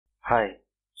Hi,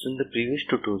 so in the previous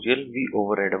tutorial we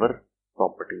override our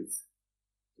properties.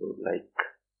 So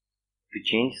we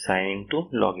change sign in to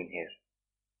login here.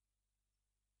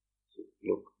 So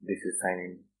look, this is sign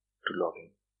in to login.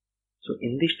 So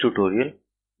in this tutorial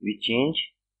we change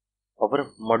our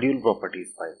module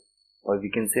properties file, or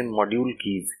we can say module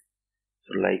keys.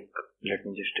 So let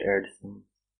me just add some.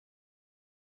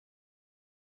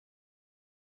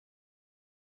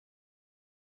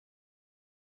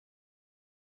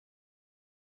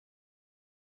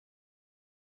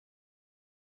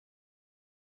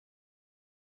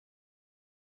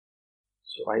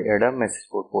 So I add a message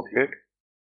board portlet,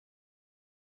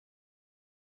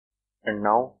 and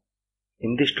now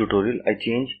in this tutorial I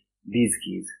change these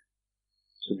keys.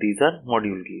 So these are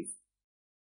module keys.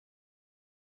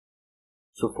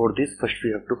 So for this, first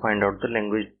we have to find out the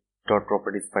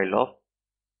language.properties file of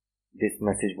this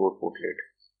message board portlet.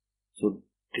 So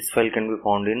this file can be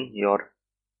found in your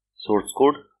source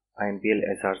code impl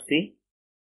src,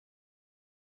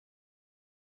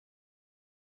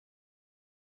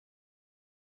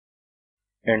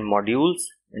 and modules,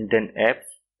 and then apps,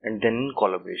 and then in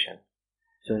collaboration.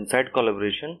 So inside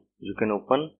collaboration you can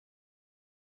open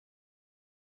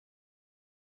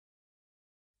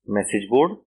message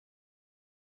board,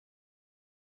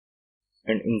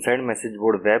 and inside message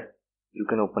board web you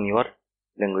can open your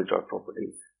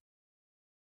language.properties.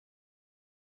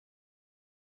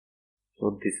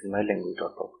 So this is my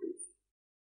language.properties.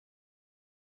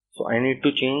 So I need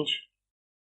to change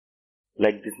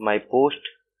like this my post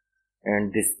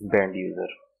and this band user.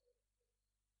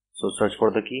 So search for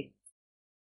the key.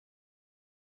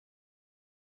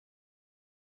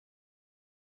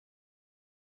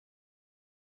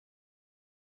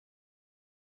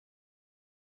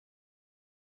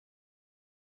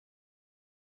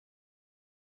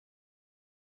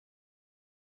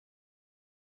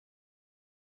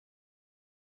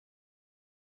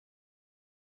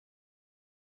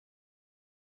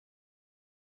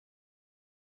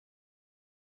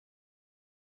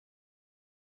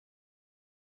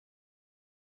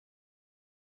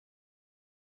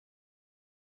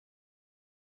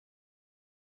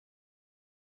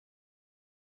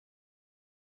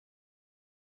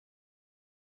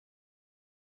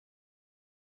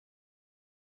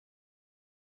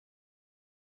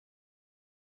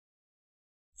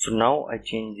 So now I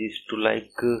change this to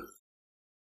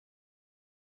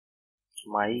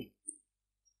my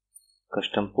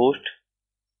custom post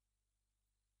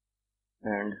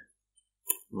and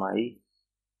my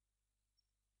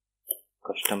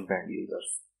custom band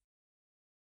users.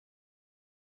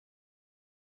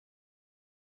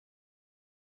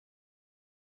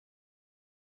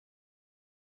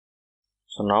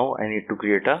 So now I need to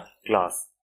create a class.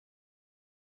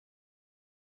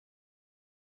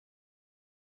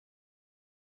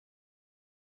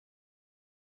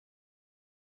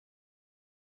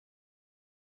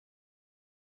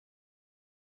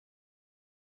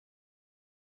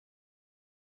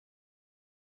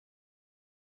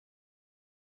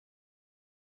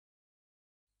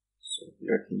 So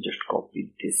let me just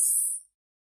copy this.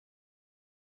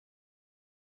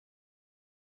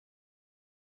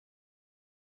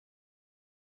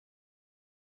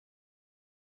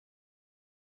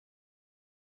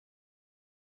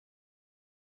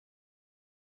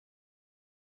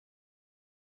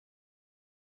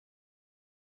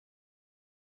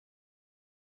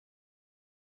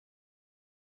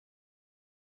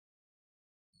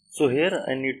 So here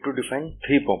I need to define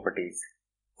three properties.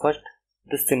 First,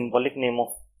 the symbolic name of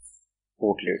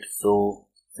portlet. So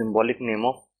symbolic name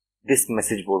of this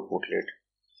message board portlet,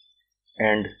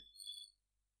 and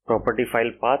property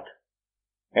file path,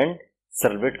 and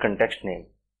servlet context name.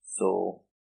 So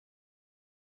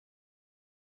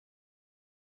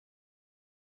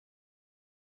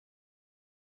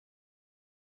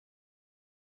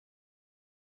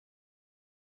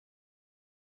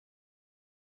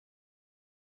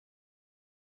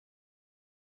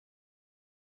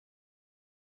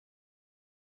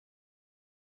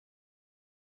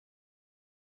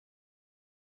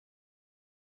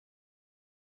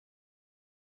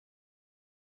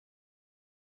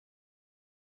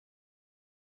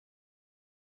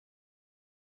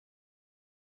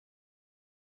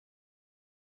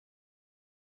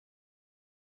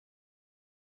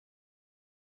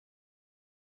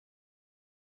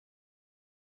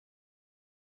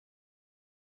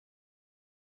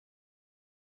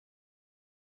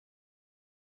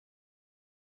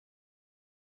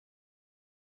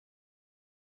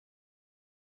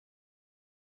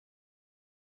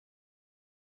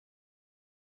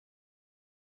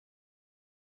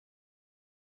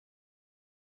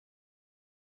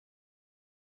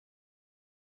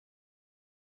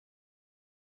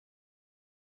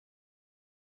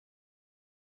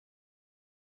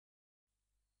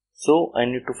So I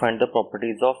need to find the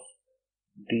properties of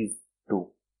these two.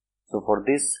 So for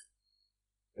this,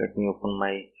 let me open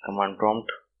my command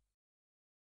prompt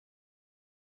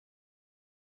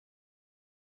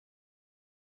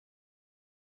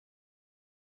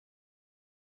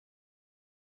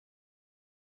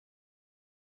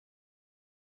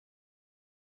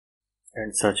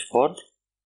and search for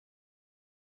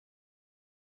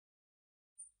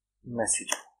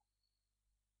message.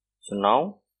 So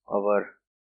now our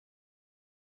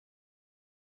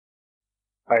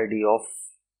ID of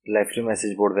Liferay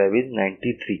message board web is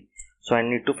 93. So I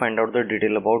need to find out the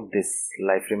detail about this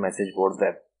Liferay message board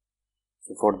web.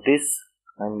 So for this,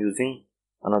 I am using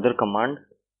another command,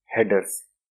 headers,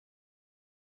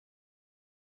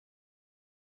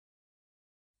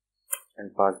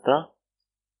 and pass the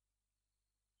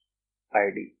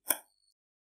ID.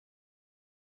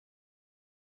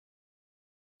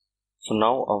 So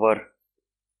now our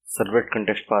servlet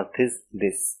context path is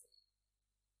this.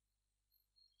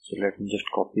 So let me just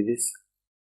copy this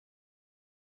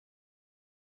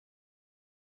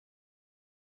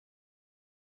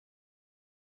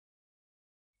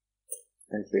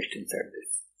and paste inside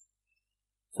this.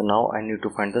 So now I need to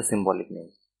find the symbolic name.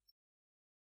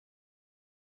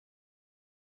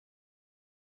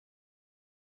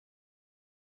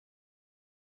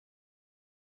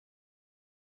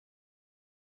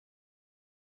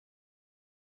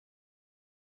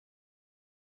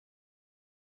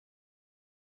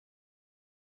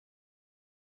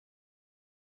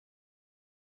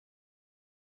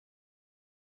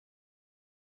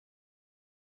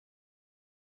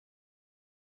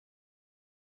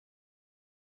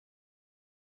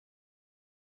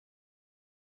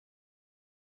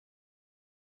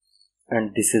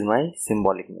 And this is my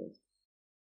symbolic name.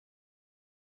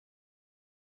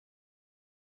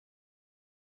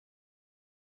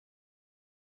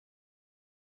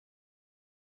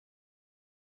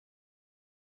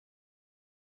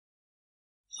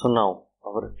 So now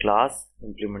our class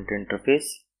implement interface,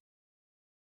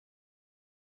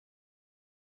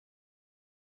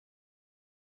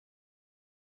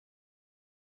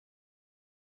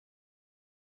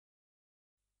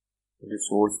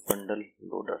 resource bundle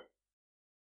loader,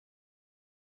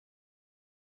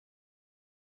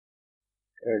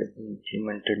 add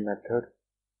implemented method,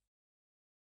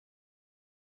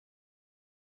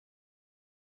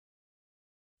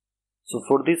 so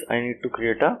for this I need to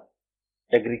create a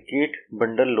aggregate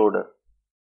bundle loader.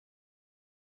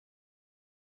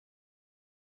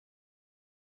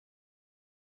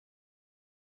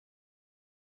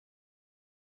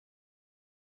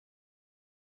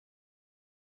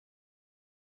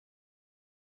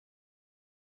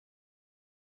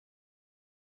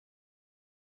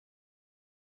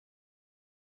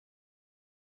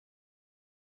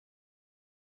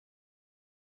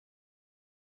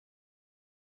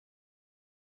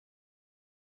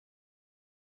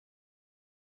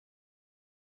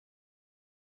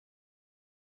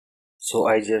 So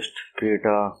I just create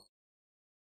a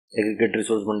aggregate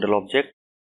resource bundle object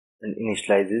and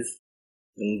initializes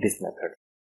in this method.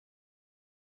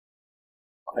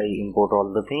 I import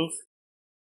all the things,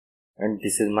 and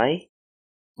this is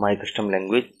my custom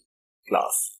language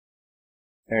class,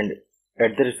 and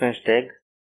at the reference tag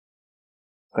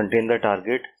contain the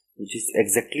target, which is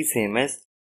exactly same as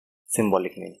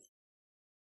symbolic name.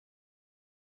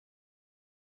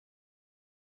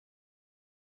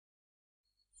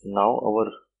 Now our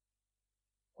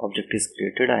object is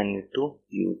created. I need to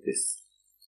use this.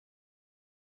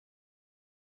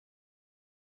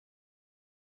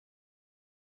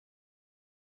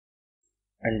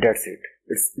 And that's it.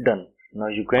 It's done. Now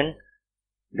you can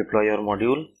deploy your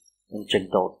module and check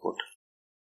the output.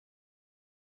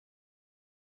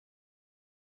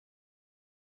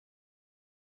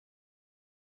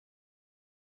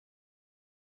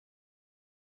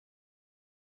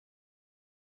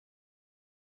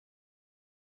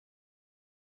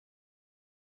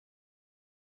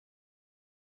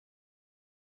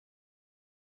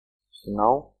 So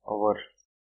now our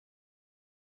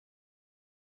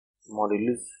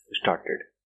module is started.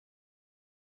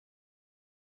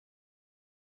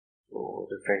 So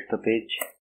refresh the page.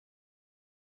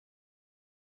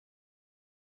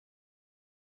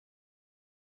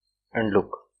 And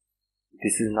look,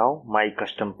 this is now my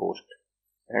custom post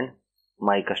and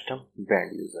my custom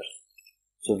band users.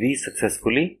 So we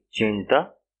successfully changed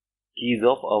the keys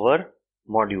of our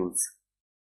modules.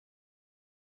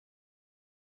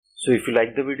 So if you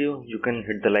like the video, you can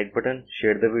hit the like button,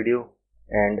 share the video,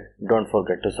 and don't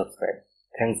forget to subscribe.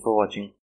 Thanks for watching.